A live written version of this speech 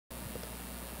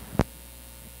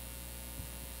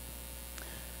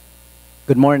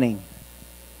Good morning.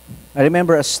 I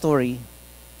remember a story.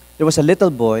 There was a little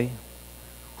boy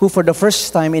who, for the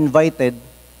first time, invited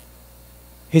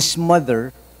his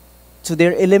mother to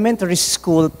their elementary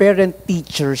school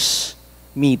parent-teachers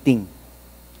meeting.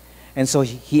 And so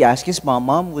he asked his mom,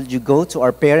 "Mom, will you go to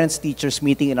our parents-teachers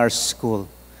meeting in our school?"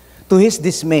 To his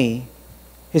dismay,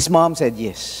 his mom said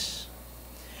yes.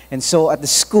 And so at the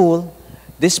school,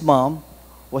 this mom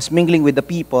was mingling with the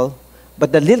people,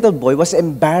 but the little boy was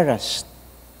embarrassed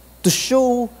to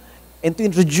show and to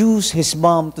introduce his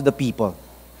mom to the people.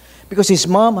 Because his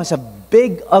mom has a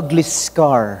big, ugly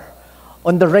scar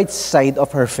on the right side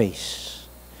of her face.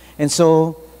 And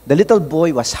so the little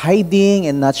boy was hiding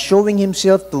and not showing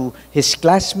himself to his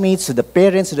classmates, to the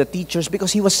parents, to the teachers,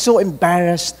 because he was so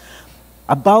embarrassed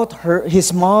about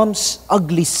his mom's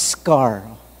ugly scar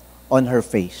on her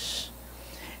face.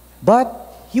 But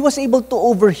he was able to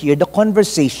overhear the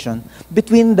conversation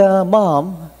between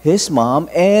his mom,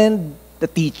 and the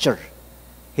teacher,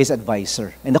 his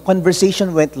advisor. And the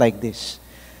conversation went like this.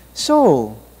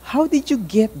 "So, how did you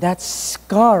get that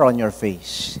scar on your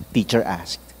face?" Teacher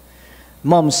asked.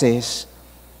 Mom says,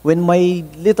 "When my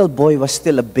little boy was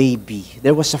still a baby,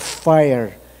 there was a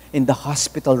fire in the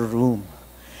hospital room.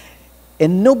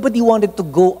 And nobody wanted to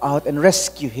go out and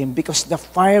rescue him because the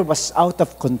fire was out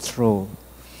of control.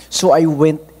 So I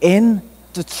went in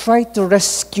to try to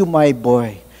rescue my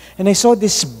boy. And I saw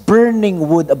this burning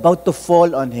wood about to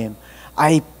fall on him.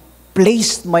 I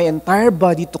placed my entire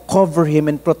body to cover him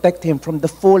and protect him from the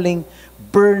falling,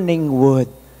 burning wood.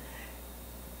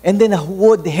 And then a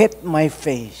wood hit my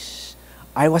face.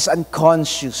 I was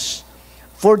unconscious.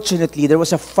 Fortunately, there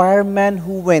was a fireman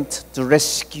who went to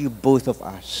rescue both of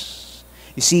us."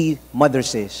 You see, mother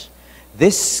says,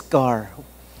 this scar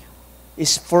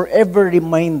is forever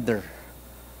reminder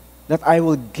that I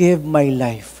will give my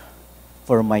life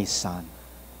for my son.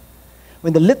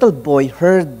 When the little boy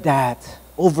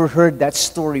overheard that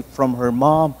story from her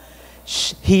mom,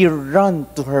 he ran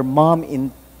to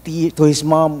to his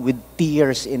mom with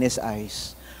tears in his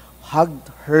eyes, hugged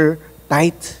her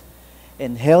tight,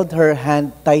 and held her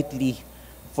hand tightly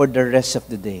for the rest of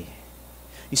the day.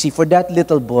 You see, for that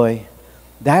little boy,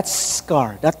 that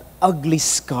scar, that ugly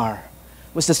scar,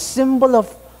 was a symbol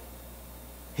of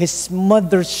his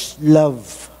mother's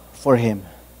love for him.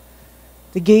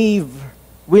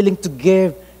 Willing to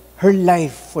give her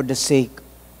life for the sake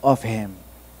of him.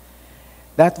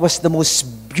 That was the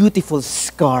most beautiful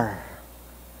scar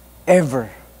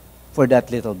ever for that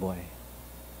little boy.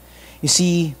 You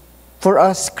see, for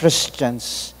us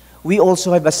Christians, we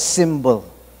also have a symbol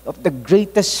of the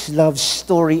greatest love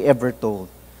story ever told.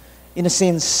 In a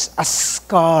sense, a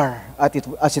scar,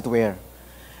 as it were.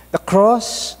 The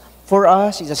cross, for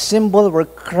us, is a symbol where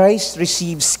Christ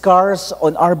receives scars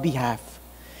on our behalf.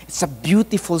 It's a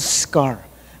beautiful scar,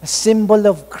 a symbol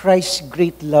of Christ's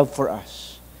great love for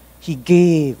us. He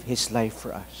gave His life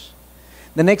for us.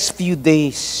 The next few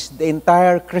days, the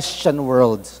entire Christian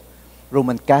world,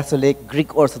 Roman Catholic,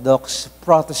 Greek Orthodox,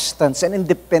 Protestants, and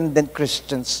independent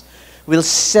Christians, will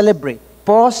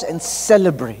pause and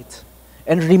celebrate,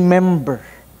 and remember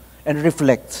and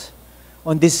reflect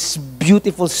on this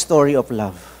beautiful story of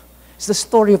love. It's the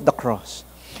story of the cross.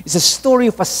 It's a story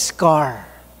of a scar.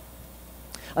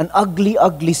 An ugly,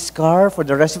 ugly scar for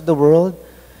the rest of the world,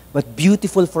 but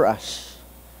beautiful for us.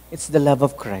 It's the love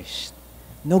of Christ.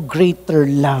 No greater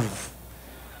love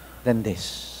than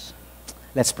this.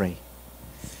 Let's pray.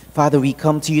 Father, we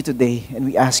come to you today and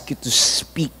we ask you to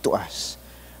speak to us.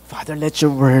 Father, let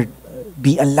your word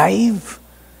be alive,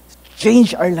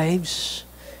 change our lives.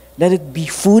 Let it be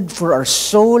food for our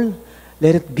soul.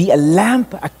 Let it be a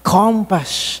lamp, a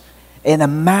compass, and a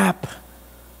map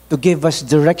to give us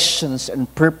directions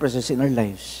and purposes in our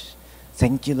lives.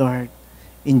 Thank you, Lord.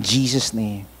 In Jesus'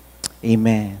 name,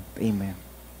 amen. Amen.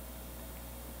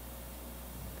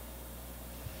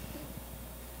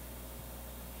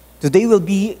 Today we'll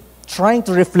be trying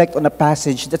to reflect on a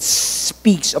passage that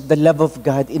speaks of the love of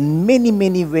God in many,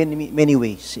 many, many, many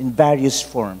ways, in various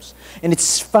forms. And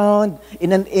it's found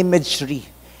in an imagery,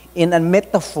 in a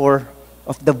metaphor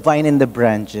of the vine and the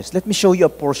branches. Let me show you a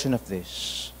portion of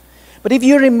this. But if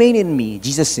you remain in me,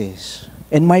 Jesus says,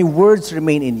 and my words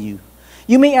remain in you,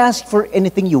 you may ask for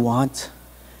anything you want,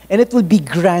 and it will be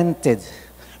granted.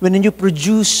 When you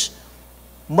produce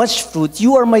much fruit,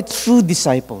 you are my true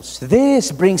disciples.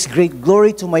 This brings great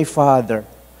glory to my Father.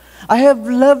 I have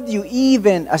loved you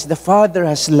even as the Father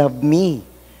has loved me.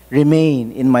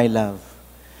 Remain in my love.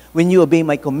 When you obey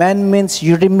my commandments,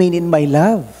 you remain in my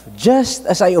love, just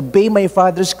as I obey my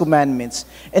Father's commandments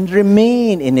and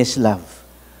remain in His love.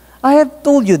 I have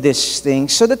told you these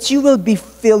things so that you will be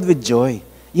filled with joy.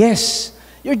 Yes,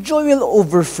 your joy will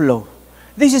overflow.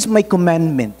 This is my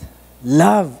commandment.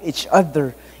 Love each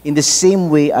other in the same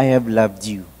way I have loved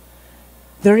you.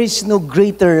 There is no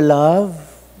greater love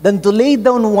than to lay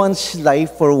down one's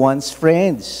life for one's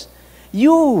friends.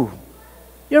 You're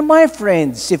my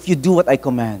friends if you do what I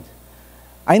command.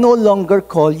 I no longer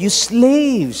call you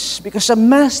slaves because a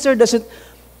master doesn't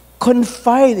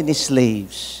confide in his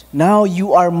slaves. Now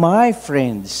you are my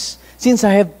friends since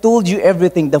I have told you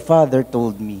everything the Father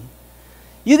told me.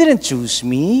 You didn't choose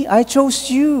me, I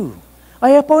chose you.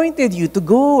 I appointed you to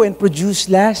go and produce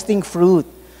lasting fruit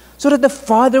so that the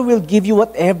Father will give you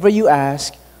whatever you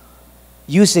ask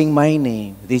using my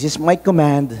name. This is my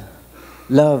command.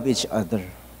 Love each other.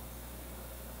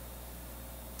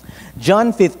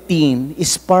 John 15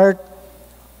 is part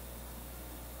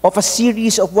of a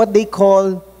series of what they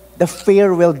call the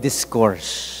farewell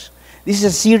discourse. This is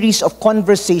a series of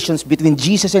conversations between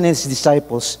Jesus and his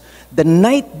disciples the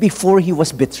night before he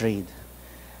was betrayed.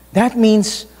 That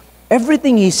means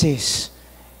everything he says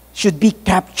should be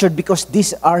captured because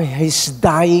these are his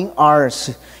dying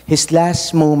hours, his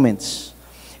last moments.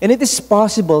 And it is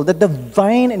possible that the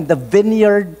vine and the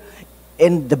vineyard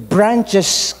and the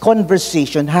branches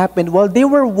conversation happened while they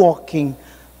were walking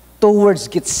towards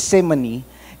Gethsemane,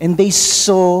 and they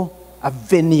saw a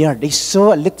vineyard. They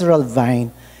saw a literal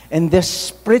vine, and the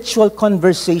spiritual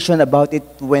conversation about it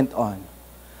went on.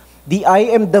 The I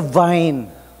am the vine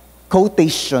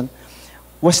quotation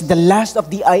was the last of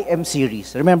the I am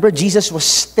series. Remember, Jesus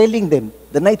was telling them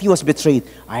the night he was betrayed,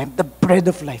 I am the bread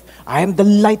of life. I am the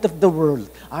light of the world.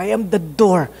 I am the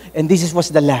door. And this was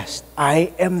the last.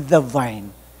 I am the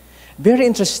vine. Very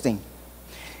interesting.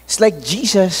 It's like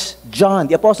Jesus, John,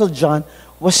 the Apostle John,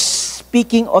 was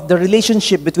speaking of the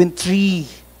relationship between three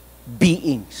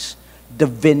beings. The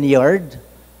vineyard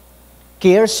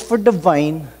cares for the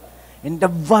vine, and the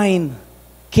vine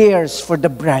cares for the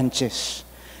branches.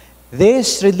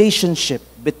 This relationship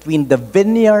between the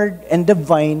vineyard and the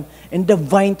vine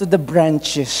to the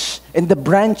branches, and the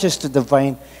branches to the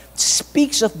vine,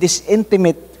 speaks of this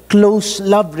intimate, close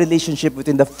love relationship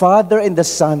between the Father and the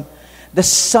Son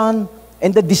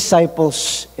and the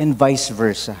disciples, and vice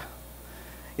versa.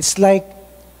 It's like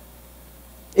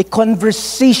a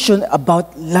conversation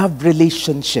about love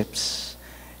relationships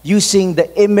using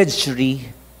the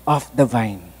imagery of the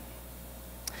vine.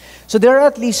 So there are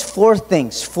at least four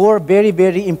very,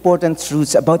 very important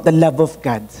truths about the love of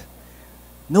God.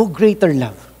 No greater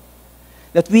love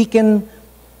that we can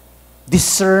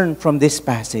discern from this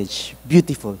passage.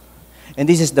 Beautiful. And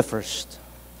this is the first.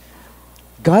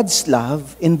 God's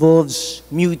love involves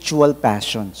mutual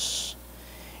passions.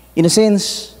 In a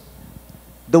sense,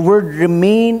 the word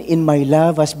remain in my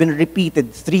love has been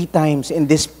repeated 3 times in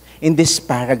this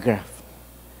paragraph.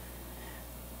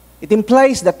 It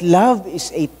implies that love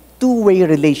is a two-way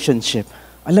relationship.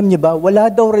 Alam niyo ba, wala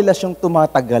daw relasyong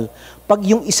tumatagal pag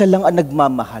yung isa lang ang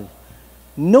nagmamahal.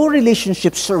 No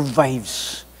relationship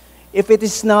survives if it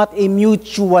is not a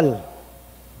mutual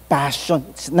passion.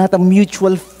 It's not a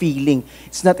mutual feeling.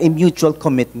 It's not a mutual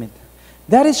commitment.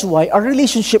 That is why our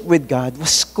relationship with God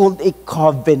was called a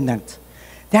covenant.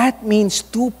 That means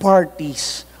 2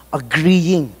 parties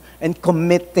agreeing and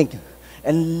committing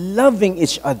and loving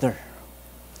each other.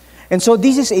 And so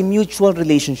this is a mutual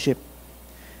relationship.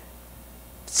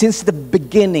 Since the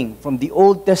beginning, from the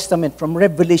Old Testament, from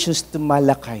Revelations to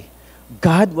Malachi,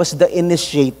 God was the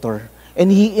initiator,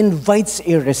 and He invites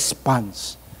a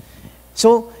response.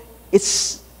 So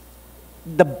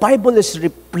the Bible is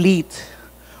replete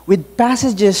with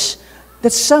passages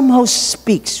that somehow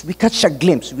speaks. We catch a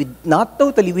glimpse, not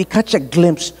totally, we catch a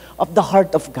glimpse of the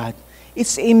heart of God.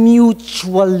 It's a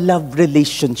mutual love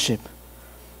relationship.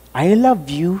 I love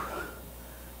you.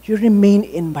 You remain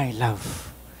in my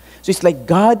love. So it's like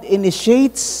God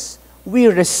initiates, we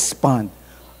respond.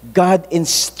 God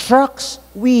instructs,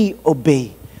 we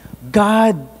obey.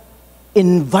 God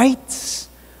invites,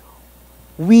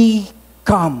 we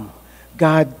come.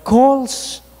 God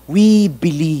calls, we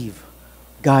believe.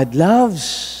 God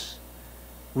loves,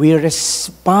 we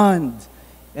respond,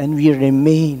 and we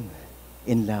remain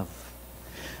in love.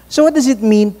 So what does it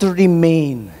mean to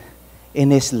remain in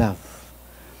His love?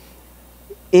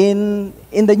 In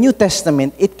the New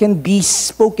Testament, it can be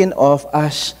spoken of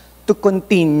as to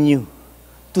continue,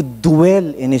 to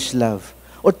dwell in His love,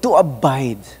 or to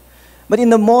abide. But in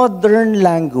the modern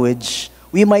language,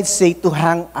 we might say to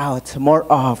hang out more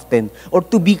often, or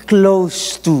to be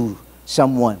close to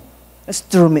someone.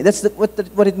 That's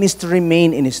what it means to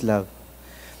remain in His love.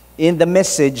 In the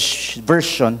Message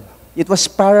version, it was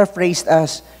paraphrased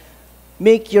as,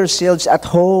 make yourselves at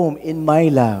home in my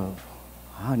love.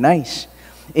 Ah, nice.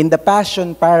 In the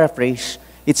Passion paraphrase,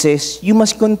 it says, "You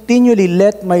must continually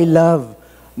let my love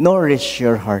nourish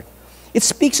your heart." It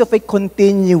speaks of a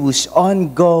continuous,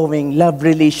 ongoing love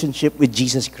relationship with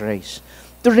Jesus Christ.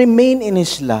 To remain in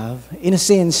His love, in a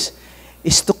sense,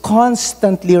 is to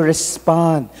constantly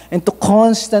respond and to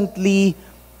constantly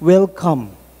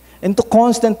welcome and to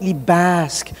constantly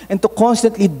bask and to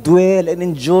constantly dwell and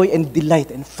enjoy and delight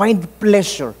and find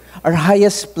pleasure, our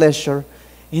highest pleasure,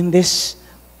 in this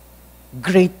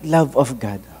great love of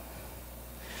God.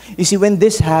 You see, when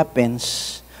this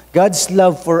happens, God's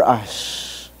love for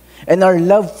us and our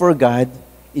love for God,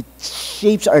 it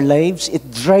shapes our lives,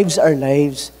 it drives our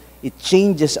lives, it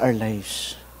changes our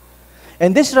lives.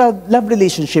 And this love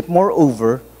relationship,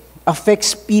 moreover,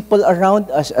 affects people around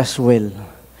us as well.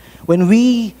 When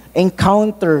we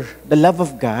encounter the love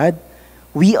of God,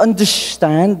 we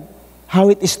understand how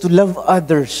it is to love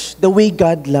others the way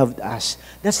God loved us.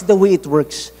 That's the way it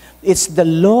works. It's the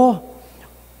law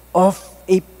of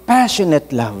a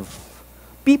passionate love.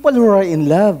 People who are in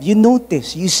love, you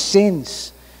notice, you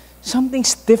sense,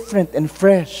 something's different and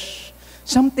fresh.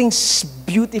 Something's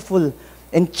beautiful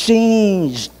and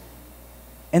changed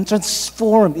and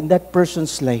transformed in that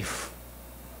person's life.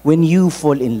 When you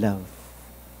fall in love,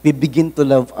 we begin to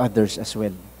love others as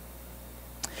well.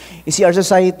 You see, our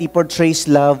society portrays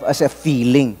love as a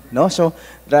feeling, no? So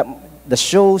the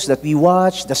shows that we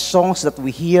watch, the songs that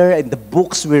we hear, and the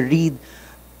books we read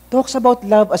talks about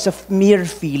love as a mere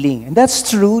feeling. And that's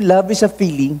true, love is a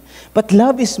feeling, but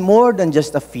love is more than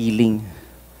just a feeling.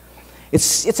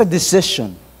 It's a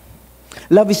decision.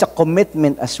 Love is a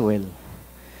commitment as well.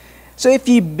 So if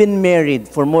you've been married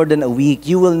for more than a week,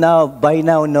 you will by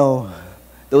now know,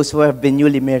 those who have been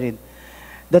newly married,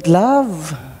 that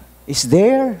love is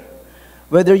there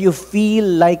whether you feel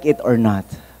like it or not.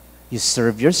 You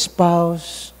serve your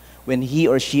spouse when he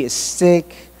or she is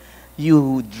sick.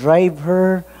 You drive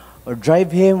her or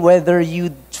drive him whether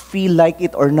you feel like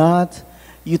it or not.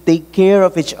 You take care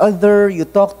of each other. You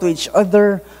talk to each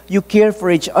other. You care for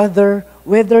each other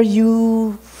whether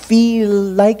you feel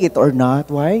like it or not.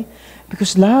 Why?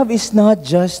 Because love is not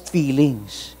just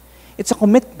feelings. It's a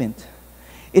commitment.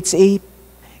 It's a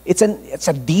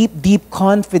deep, deep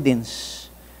confidence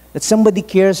that somebody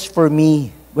cares for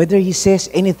me, whether he says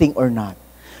anything or not,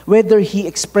 whether he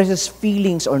expresses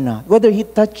feelings or not, whether he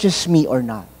touches me or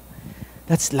not.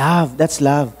 That's love. That's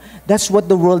love. That's what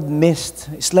the world missed.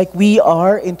 It's like we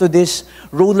are into this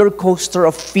roller coaster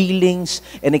of feelings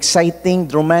and exciting,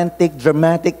 romantic,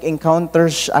 dramatic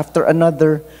encounters after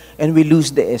another, and we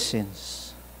lose the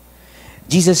essence.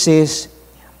 Jesus says,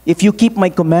 "If you keep my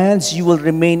commands, you will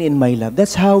remain in my love."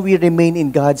 That's how we remain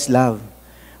in God's love,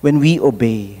 when we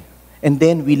obey. And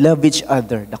then we love each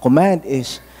other. The command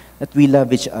is that we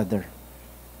love each other.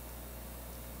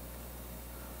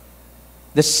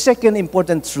 The second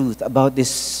important truth about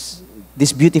this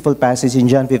beautiful passage in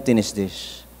John 15 is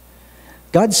this: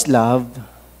 God's love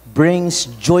brings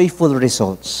joyful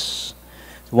results.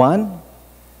 One,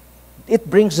 it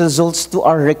brings results to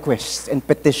our requests and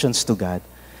petitions to God.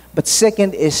 But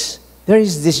second is, there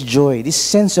is this joy, this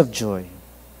sense of joy.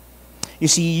 You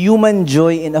see, human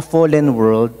joy in a fallen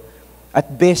world,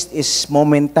 at best, is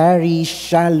momentary,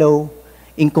 shallow,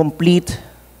 incomplete,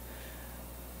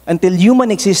 until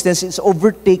human existence is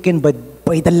overtaken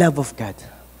by the love of God.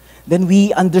 Then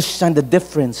we understand the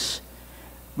difference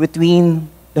between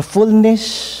the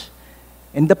fullness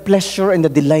and the pleasure and the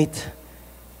delight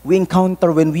we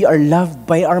encounter when we are loved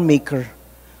by our Maker,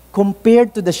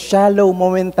 compared to the shallow,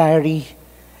 momentary,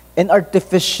 and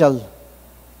artificial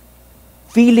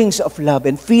feelings of love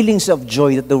and feelings of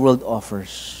joy that the world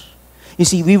offers. You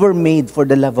see, we were made for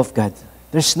the love of God.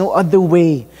 There's no other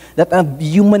way that a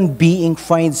human being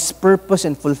finds purpose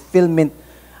and fulfillment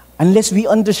unless we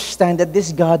understand that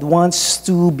this God wants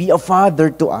to be a father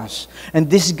to us. And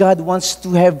this God wants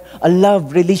to have a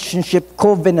love relationship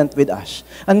covenant with us.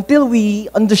 Until we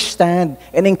understand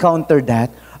and encounter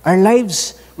that, our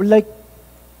lives were like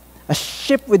a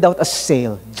ship without a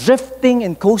sail, drifting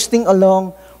and coasting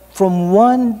along from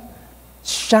one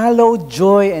shallow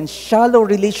joy and shallow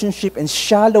relationship and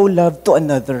shallow love to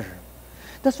another.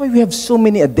 That's why we have so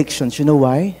many addictions. You know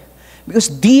why? Because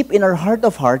deep in our heart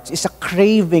of hearts is a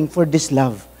craving for this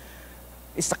love.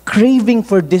 It's a craving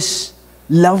for this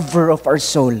lover of our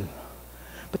soul.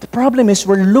 But the problem is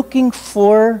we're looking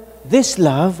for this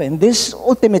love and this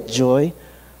ultimate joy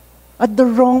at the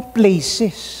wrong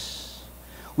places.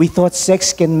 We thought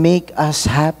sex can make us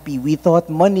happy. We thought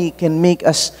money can make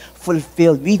us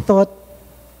fulfilled. We thought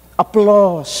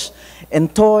applause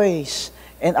and toys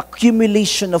and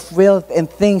accumulation of wealth and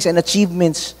things and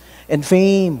achievements and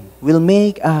fame will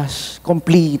make us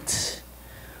complete.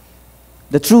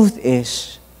 The truth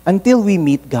is, until we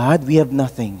meet God, we have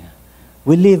nothing.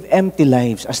 We live empty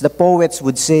lives. As the poets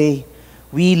would say,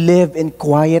 we live in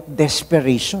quiet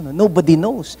desperation. Nobody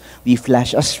knows. We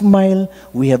flash a smile.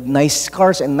 We have nice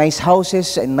cars and nice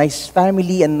houses and nice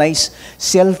family and nice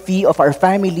selfie of our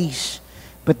families.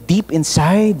 But deep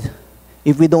inside,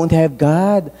 if we don't have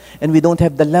God and we don't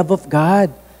have the love of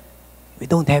God, we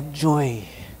don't have joy.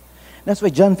 That's why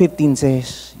John 15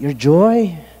 says, your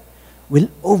joy will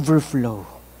overflow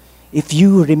if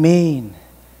you remain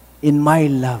in my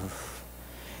love.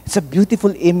 It's a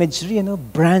beautiful imagery,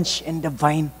 branch and the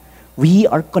vine. We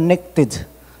are connected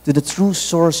to the true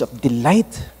source of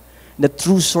delight, the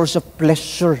true source of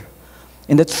pleasure,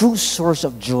 and the true source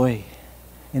of joy.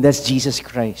 And that's Jesus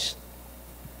Christ.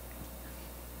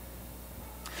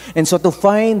 And so to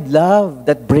find love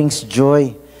that brings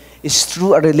joy is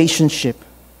through a relationship.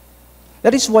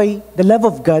 That is why the love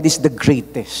of God is the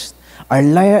greatest. Our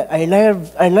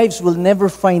lives will never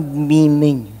find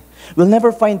meaning. We'll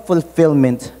never find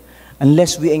fulfillment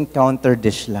unless we encounter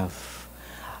this love.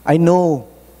 I know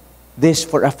this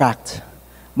for a fact.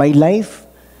 My life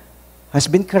has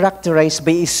been characterized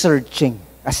by a searching,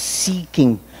 a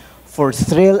seeking for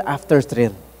thrill after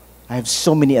thrill. I have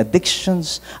so many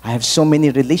addictions. I have so many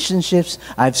relationships.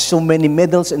 I have so many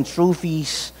medals and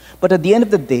trophies. But at the end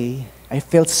of the day, I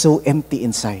felt so empty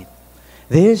inside.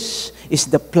 This is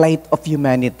the plight of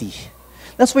humanity.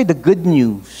 That's why the good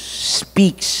news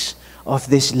speaks of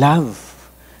this love.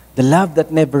 The love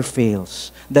that never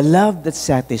fails. The love that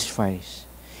satisfies.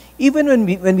 Even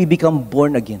when we become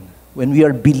born again, when we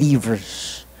are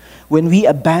believers, when we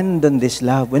abandon this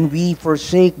love, when we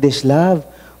forsake this love,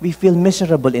 we feel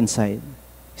miserable inside.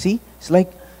 See? It's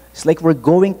like we're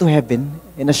going to heaven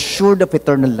and assured of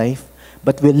eternal life,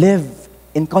 but we live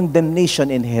in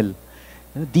condemnation in hell.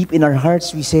 Deep in our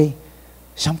hearts, we say,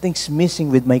 something's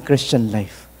missing with my Christian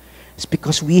life. It's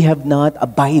because we have not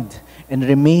abided and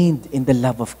remained in the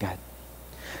love of God.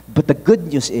 But the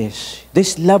good news is,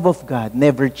 this love of God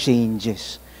never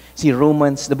changes. See,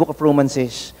 the book of Romans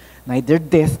says, neither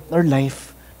death nor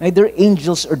life, neither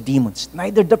angels or demons,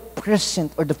 neither the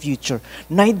present or the future,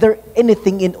 neither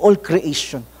anything in all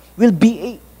creation will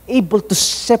be able to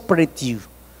separate you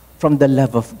from the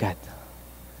love of God.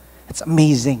 It's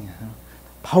amazing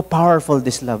how powerful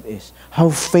this love is, how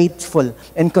faithful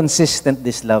and consistent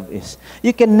this love is.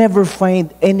 You can never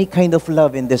find any kind of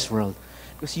love in this world.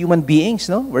 Because human beings,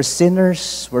 we're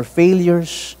sinners, we're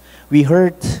failures, we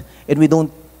hurt, and we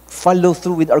don't follow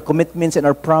through with our commitments and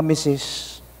our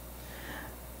promises.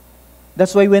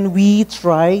 That's why when we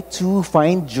try to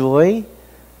find joy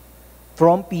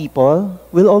from people,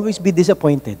 we'll always be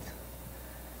disappointed.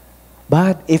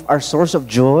 But if our source of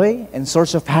joy and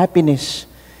source of happiness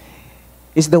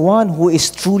is the one who is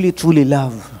truly, truly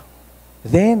love,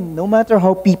 then no matter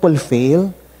how people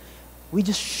fail, we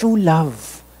just show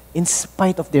love in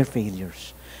spite of their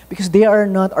failures. Because they are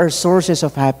not our sources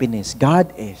of happiness.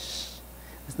 God is.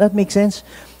 Does that make sense?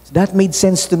 That made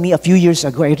sense to me a few years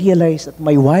ago. I realized that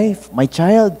my wife, my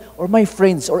child, or my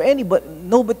friends, or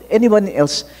anyone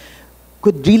else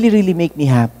could really, really make me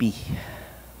happy.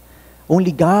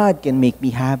 Only God can make me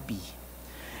happy.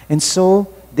 And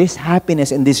so, this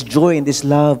happiness and this joy and this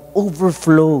love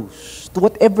overflows to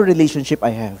whatever relationship I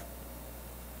have.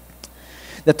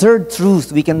 The third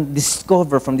truth we can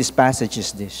discover from this passage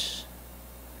is this: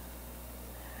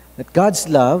 that God's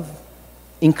love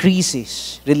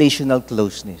increases relational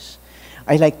closeness.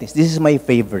 I like this. This is my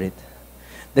favorite.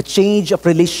 The change of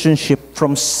relationship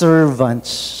from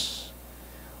servants,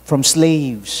 from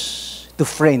slaves to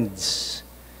friends.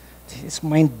 It's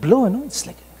mind blown. No? It's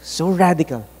like so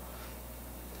radical.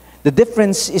 The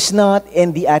difference is not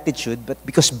in the attitude, but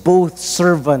because both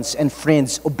servants and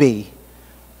friends obey.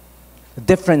 The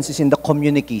difference is in the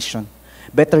communication.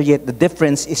 Better yet, the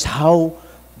difference is how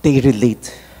they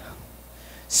relate.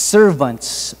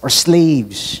 Servants or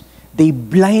slaves, they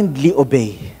blindly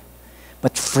obey.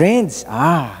 But friends,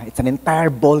 it's an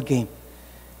entire ball game.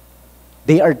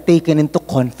 They are taken into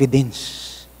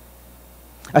confidence.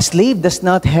 A slave does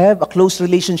not have a close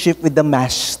relationship with the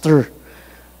master.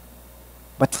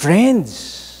 But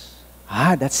friends,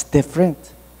 that's different.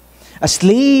 A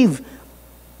slave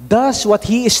does what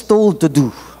he is told to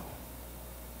do.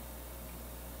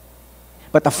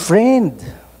 But a friend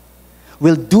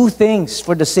will do things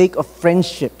for the sake of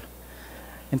friendship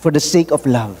and for the sake of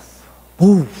love.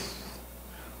 Ooh.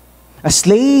 A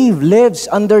slave lives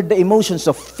under the emotions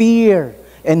of fear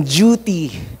and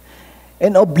duty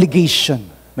and obligation.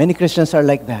 Many Christians are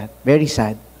like that. Very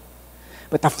sad.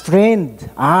 But a friend,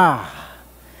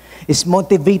 is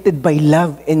motivated by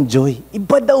love and joy.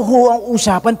 Iba daw ho ang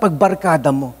usapan pag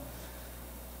barkada mo.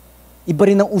 Iba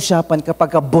rin ang usapan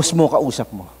kapag boss mo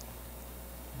kausap mo.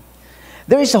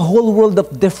 There is a whole world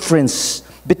of difference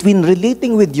between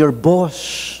relating with your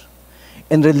boss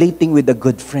and relating with a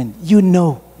good friend. You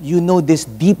know this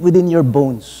deep within your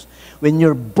bones. When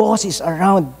your boss is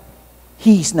around,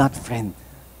 he is not friend.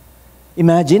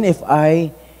 Imagine if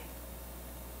I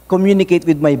communicate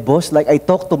with my boss like I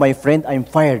talk to my friend, I'm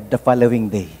fired the following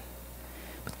day.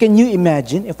 But can you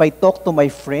imagine if I talk to my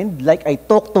friend like I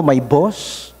talk to my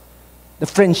boss? The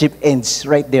friendship ends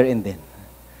right there and then.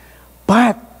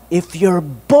 But if your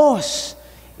boss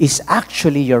is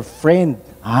actually your friend,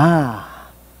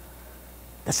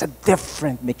 that's a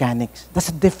different mechanics. That's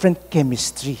a different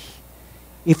chemistry.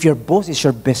 If your boss is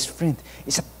your best friend,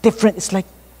 it's like,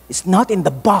 it's not in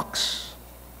the box.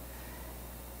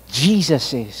 Jesus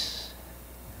says,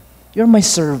 you're my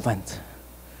servant,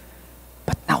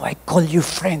 but now I call you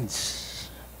friends.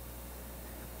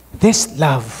 This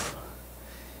love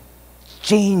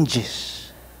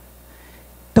changes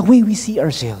the way we see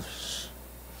ourselves.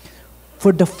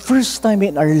 For the first time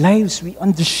in our lives, we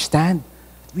understand,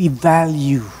 we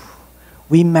value,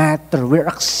 we matter, we're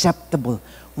acceptable,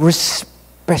 we're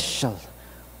special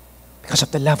because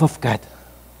of the love of God.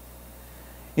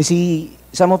 You see,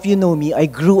 some of you know me, I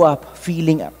grew up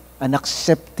feeling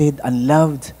unaccepted,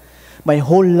 unloved. My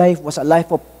whole life was a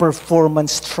life of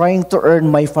performance, trying to earn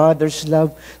my father's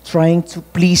love, trying to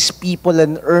please people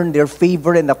and earn their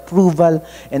favor and approval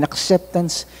and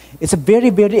acceptance. It's a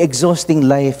very, very exhausting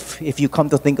life if you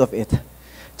come to think of it.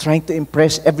 Trying to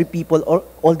impress every people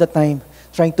all the time,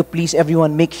 trying to please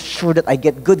everyone, make sure that I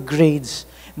get good grades,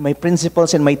 my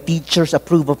principals and my teachers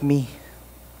approve of me.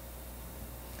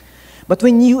 But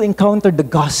when you encounter the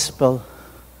gospel,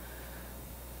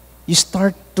 you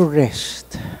start to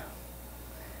rest.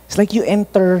 It's like you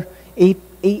enter a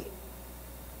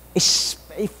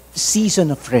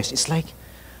season of rest. It's like,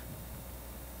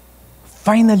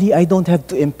 finally, I don't have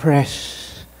to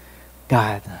impress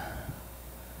God.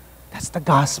 That's the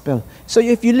gospel. So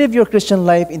if you live your Christian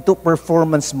life into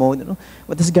performance mode,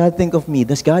 what does God think of me?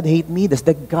 Does God hate me? Does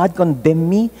God condemn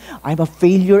me? I'm a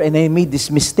failure and I made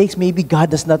these mistakes. Maybe God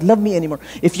does not love me anymore.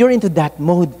 If you're into that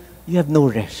mode, you have no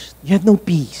rest. You have no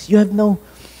peace. You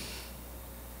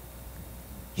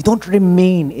don't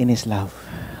remain in His love.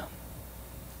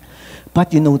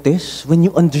 But you notice, when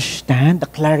you understand the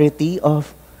clarity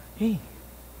of, hey,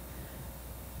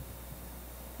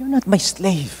 you're not my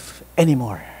slave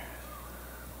anymore.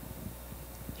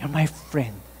 You're my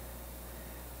friend.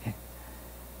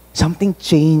 Something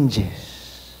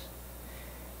changes.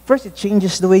 First, it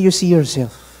changes the way you see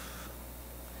yourself.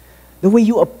 The way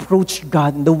you approach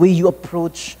God, and the way you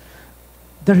approach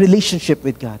the relationship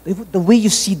with God. The way you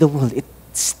see the world,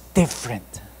 it's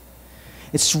different.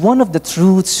 It's one of the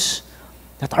truths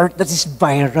that is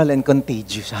viral and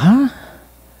contagious. I'm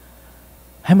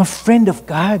a friend of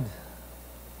God.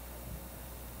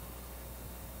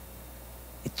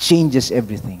 It changes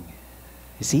everything.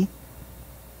 You see?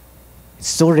 It's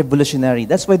so revolutionary.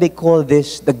 That's why they call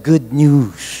this the good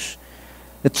news.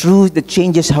 The truth that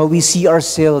changes how we see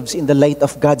ourselves in the light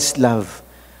of God's love.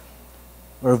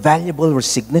 We're valuable, we're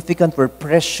significant, we're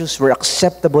precious, we're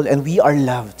acceptable, and we are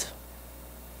loved.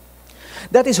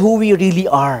 That is who we really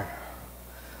are.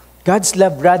 God's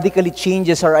love radically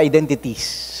changes our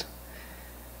identities.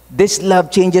 This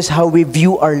love changes how we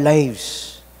view our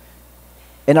lives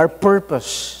and our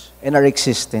purpose and our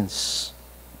existence.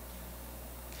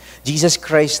 Jesus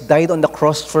Christ died on the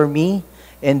cross for me,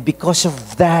 and because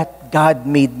of that, God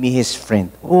made me His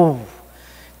friend.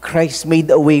 Christ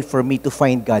made a way for me to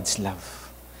find God's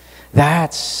love.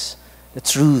 That's the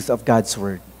truth of God's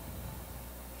Word.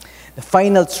 The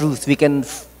final truth we can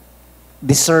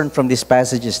discern from this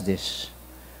passage is this.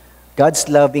 God's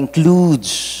love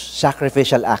includes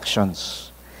sacrificial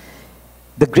actions.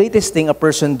 The greatest thing a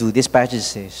person do, this passage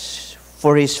says,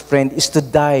 for his friend is to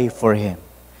die for him.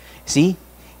 See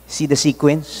the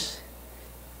sequence?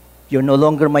 You're no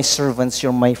longer my servants,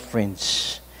 you're my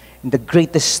friends. And the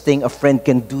greatest thing a friend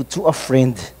can do to a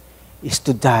friend is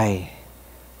to die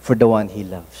for the one he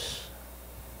loves.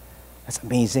 That's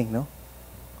amazing, no?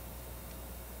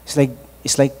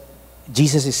 It's like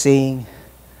Jesus is saying,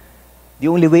 the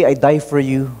only way I die for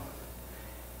you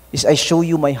is I show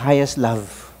you my highest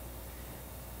love.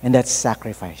 And that's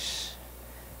sacrifice.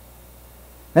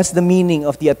 That's the meaning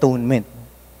of the atonement.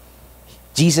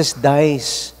 Jesus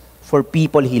dies for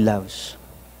people He loves.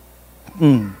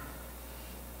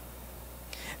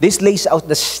 This lays out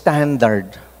the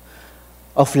standard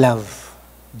of love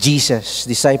Jesus'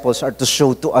 disciples are to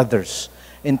show to others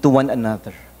and to one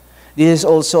another. This is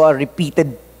also a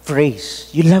repeated phrase.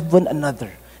 You love one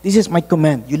another. This is my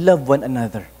command. You love one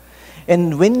another.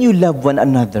 And when you love one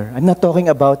another, I'm not talking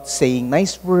about saying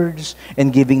nice words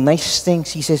and giving nice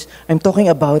things. He says, I'm talking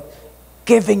about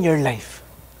giving your life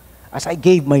as I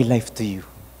gave my life to you.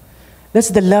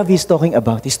 That's the love he's talking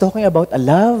about. He's talking about a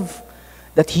love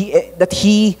that he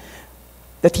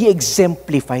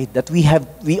exemplified, that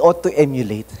we ought to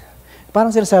emulate.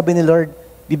 Parang sinasabi ni Lord,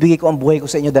 bibigay ko ang buhay ko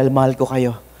sa inyo dahil mahal ko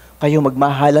kayo. Kayo,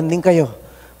 magmahalan din kayo.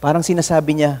 Parang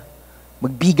sinasabi niya,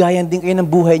 magbigayan din kayo ng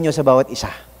buhay niyo sa bawat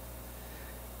isa.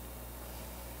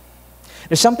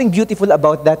 There's something beautiful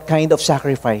about that kind of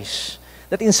sacrifice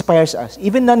that inspires us.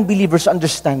 Even non-believers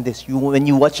understand this. When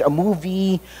you watch a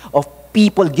movie of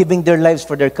people giving their lives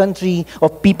for their country,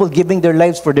 of people giving their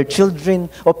lives for their children,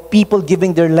 of people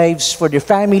giving their lives for their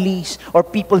families, or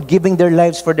people giving their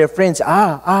lives for their friends.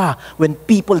 When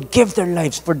people give their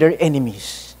lives for their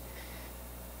enemies.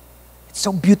 It's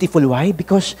so beautiful. Why?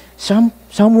 Because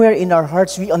somewhere in our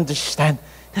hearts we understand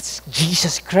that's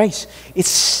Jesus Christ.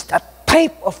 It's a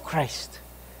type of Christ.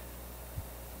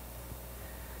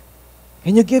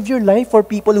 Can you give your life for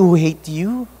people who hate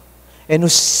you and who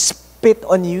spit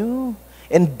on you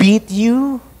and beat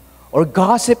you or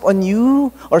gossip on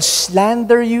you or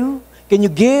slander you? Can you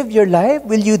give your life?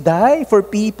 Will you die for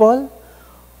people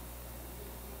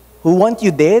who want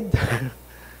you dead?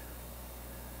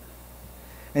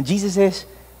 And Jesus says,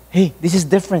 hey, this is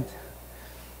different.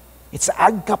 It's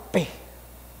agape.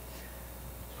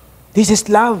 This is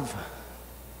love.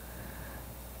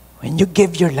 When you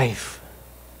give your life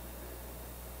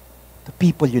to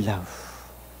people you love,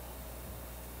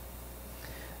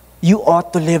 you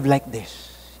ought to live like this.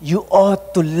 You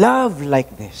ought to love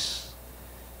like this.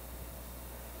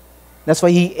 That's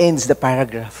why he ends the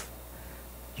paragraph.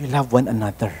 You love one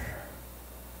another.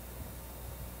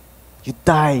 You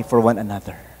die for one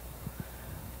another.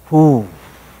 Ooh,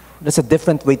 that's a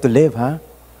different way to live, huh?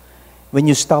 When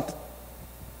you stop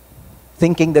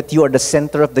thinking that you are the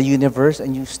center of the universe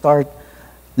and you start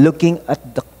looking at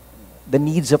the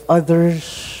needs of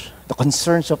others, the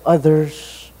concerns of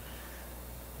others,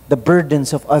 the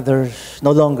burdens of others,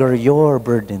 no longer your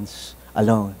burdens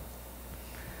alone.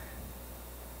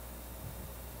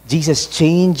 Jesus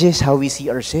changes how we see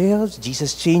ourselves.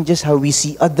 Jesus changes how we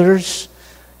see others.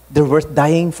 They're worth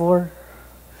dying for.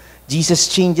 Jesus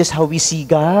changes how we see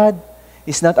God.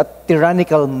 He's not a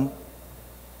tyrannical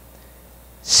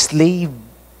slave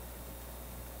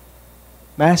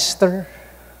master.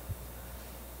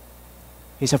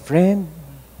 He's a friend.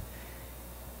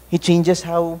 He changes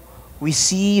how we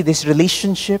see this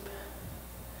relationship.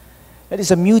 That is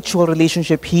a mutual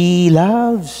relationship. He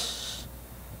loves.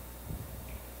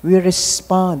 We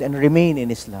respond and remain in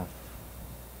His love.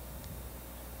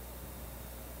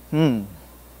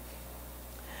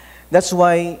 That's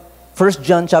why 1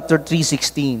 John chapter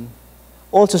 3:16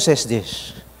 also says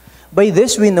this. By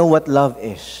this we know what love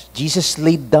is. Jesus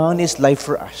laid down His life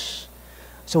for us.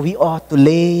 So we ought to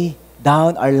lay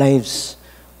down our lives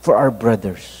for our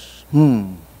brothers.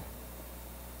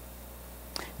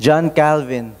 John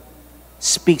Calvin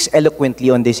speaks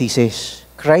eloquently on this. He says,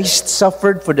 Christ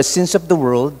suffered for the sins of the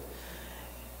world,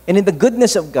 and in the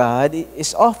goodness of God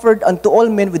is offered unto all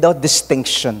men without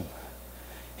distinction.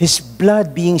 His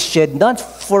blood being shed not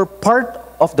for part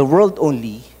of the world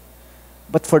only,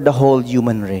 but for the whole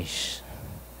human race.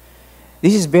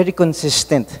 This is very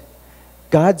consistent.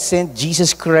 God sent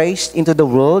Jesus Christ into the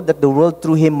world that the world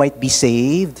through Him might be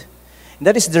saved. And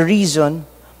that is the reason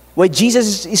why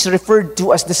Jesus is referred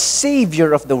to as the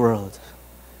Savior of the world.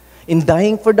 In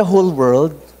dying for the whole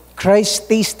world, Christ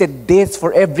tasted death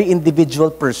for every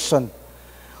individual person,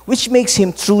 which makes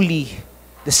Him truly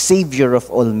the Savior of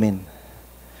all men.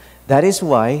 That is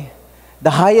why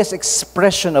the highest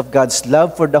expression of God's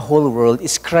love for the whole world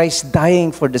is Christ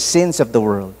dying for the sins of the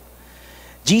world.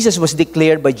 Jesus was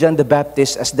declared by John the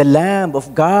Baptist as the Lamb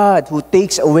of God who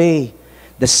takes away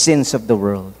the sins of the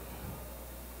world.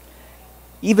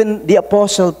 Even the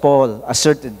Apostle Paul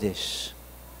asserted this.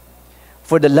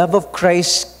 For the love of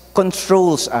Christ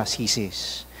controls us, he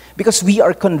says, because we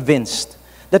are convinced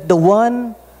that the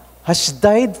one has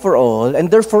died for all,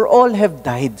 and therefore all have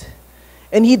died.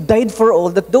 And He died for all,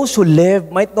 that those who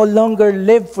live might no longer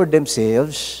live for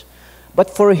themselves, but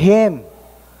for Him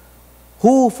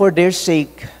who for their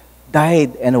sake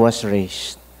died and was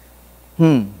raised.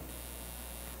 1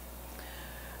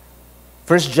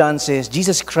 John says,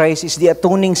 Jesus Christ is the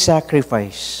atoning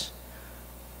sacrifice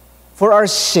for our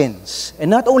sins.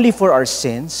 And not only for our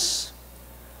sins,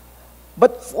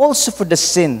 but also for the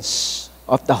sins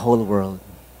of the whole world.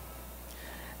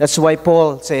 That's why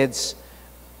Paul says,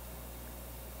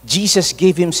 Jesus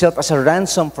gave Himself as a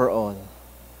ransom for all.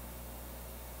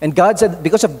 And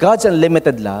because of God's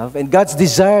unlimited love and God's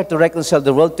desire to reconcile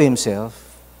the world to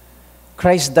himself,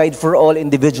 Christ died for all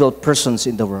individual persons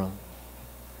in the world.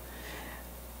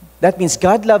 That means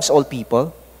God loves all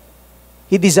people.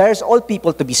 He desires all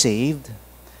people to be saved.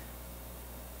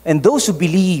 And those who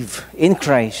believe in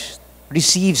Christ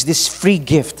receives this free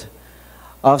gift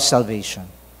of salvation.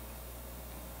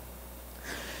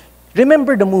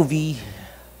 Remember the movie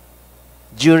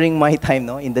during my time,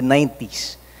 in the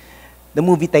 90s? The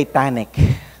movie Titanic.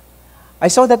 I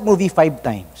saw that movie 5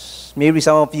 times. Maybe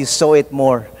some of you saw it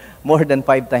more than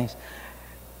 5 times.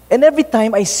 And every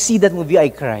time I see that movie, I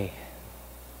cry.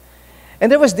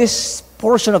 And there was this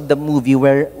portion of the movie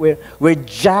where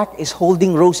Jack is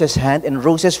holding Rose's hand, and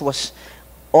Rose was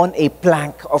on a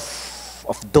plank of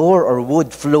door or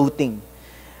wood floating.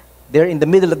 They're in the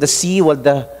middle of the sea while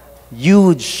the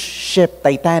huge ship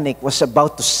Titanic was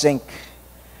about to sink.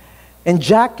 And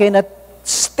Jack cannot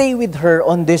stay with her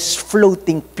on this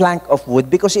floating plank of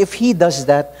wood, because if he does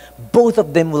that, both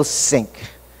of them will sink.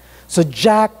 So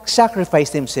Jack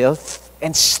sacrificed himself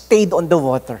and stayed on the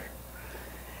water.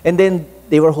 And then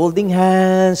they were holding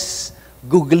hands,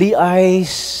 googly eyes,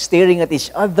 staring at each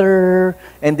other,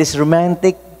 and this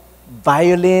romantic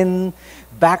violin,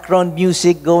 background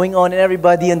music going on, and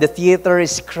everybody in the theater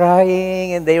is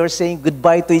crying, and they were saying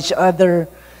goodbye to each other.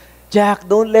 Jack,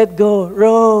 don't let go.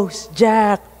 Rose,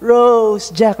 Jack, Rose,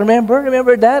 Jack.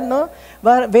 Remember that, no?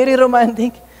 Very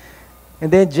romantic. And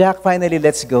then Jack finally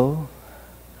lets go.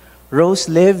 Rose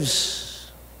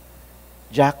lives.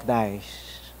 Jack dies.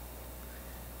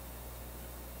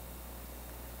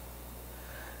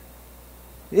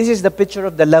 This is the picture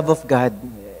of the love of God.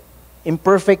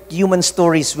 Imperfect human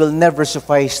stories will never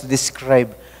suffice to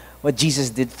describe what Jesus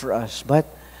did for us. But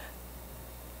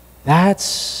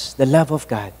that's the love of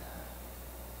God.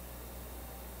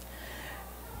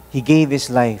 He gave his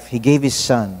life. He gave his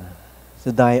son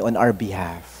to die on our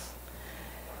behalf.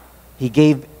 He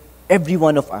gave every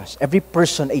one of us, every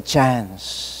person, a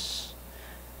chance,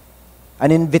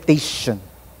 an invitation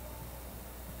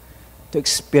to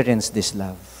experience this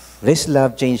love. This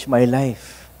love changed my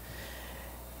life.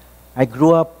 I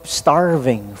grew up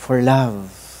starving for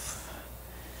love,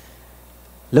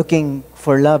 looking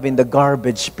for love in the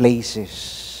garbage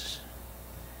places.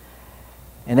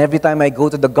 And every time I go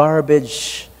to the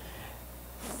garbage,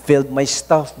 filled my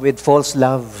stuff with false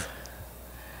love,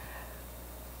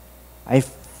 I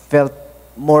felt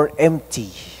more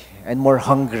empty and more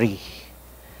hungry.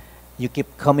 You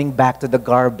keep coming back to the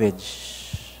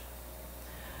garbage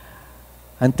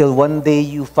until one day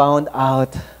you found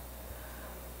out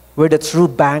where the true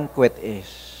banquet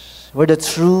is, where the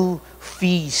true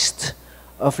feast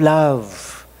of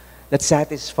love that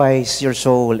satisfies your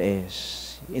soul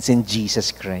is. It's in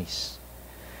Jesus Christ.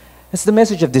 That's the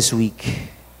message of this week.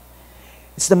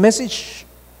 It's the message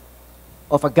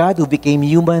of a God who became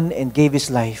human and gave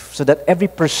his life so that every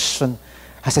person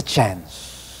has a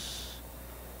chance.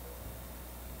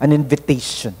 An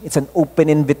invitation. It's an open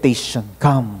invitation.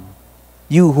 Come,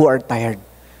 you who are tired.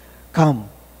 Come,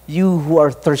 you who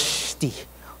are thirsty.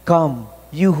 Come,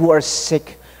 you who are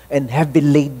sick and heavy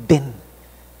laden.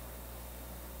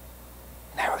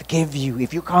 I will give you,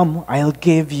 if you come, I'll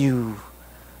give you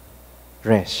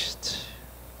rest.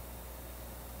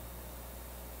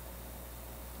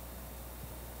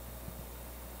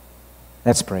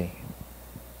 Let's pray.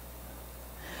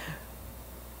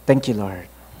 Thank you, Lord,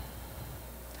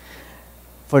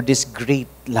 for this great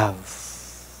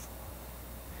love.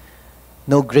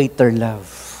 No greater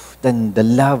love than the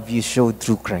love you showed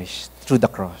through Christ, through the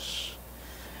cross.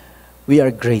 We are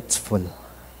grateful.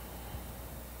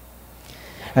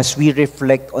 As we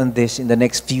reflect on this in the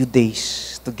next few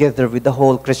days, together with the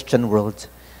whole Christian world,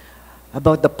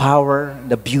 about the power,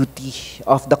 the beauty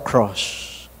of the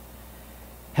cross,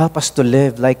 help us to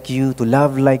live like you, to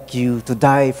love like you, to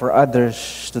die for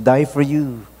others, to die for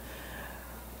you.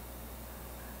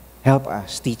 Help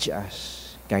us, teach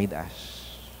us, guide us.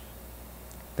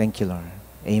 Thank you, Lord.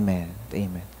 Amen.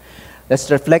 Amen. Let's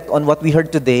reflect on what we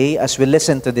heard today as we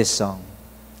listen to this song.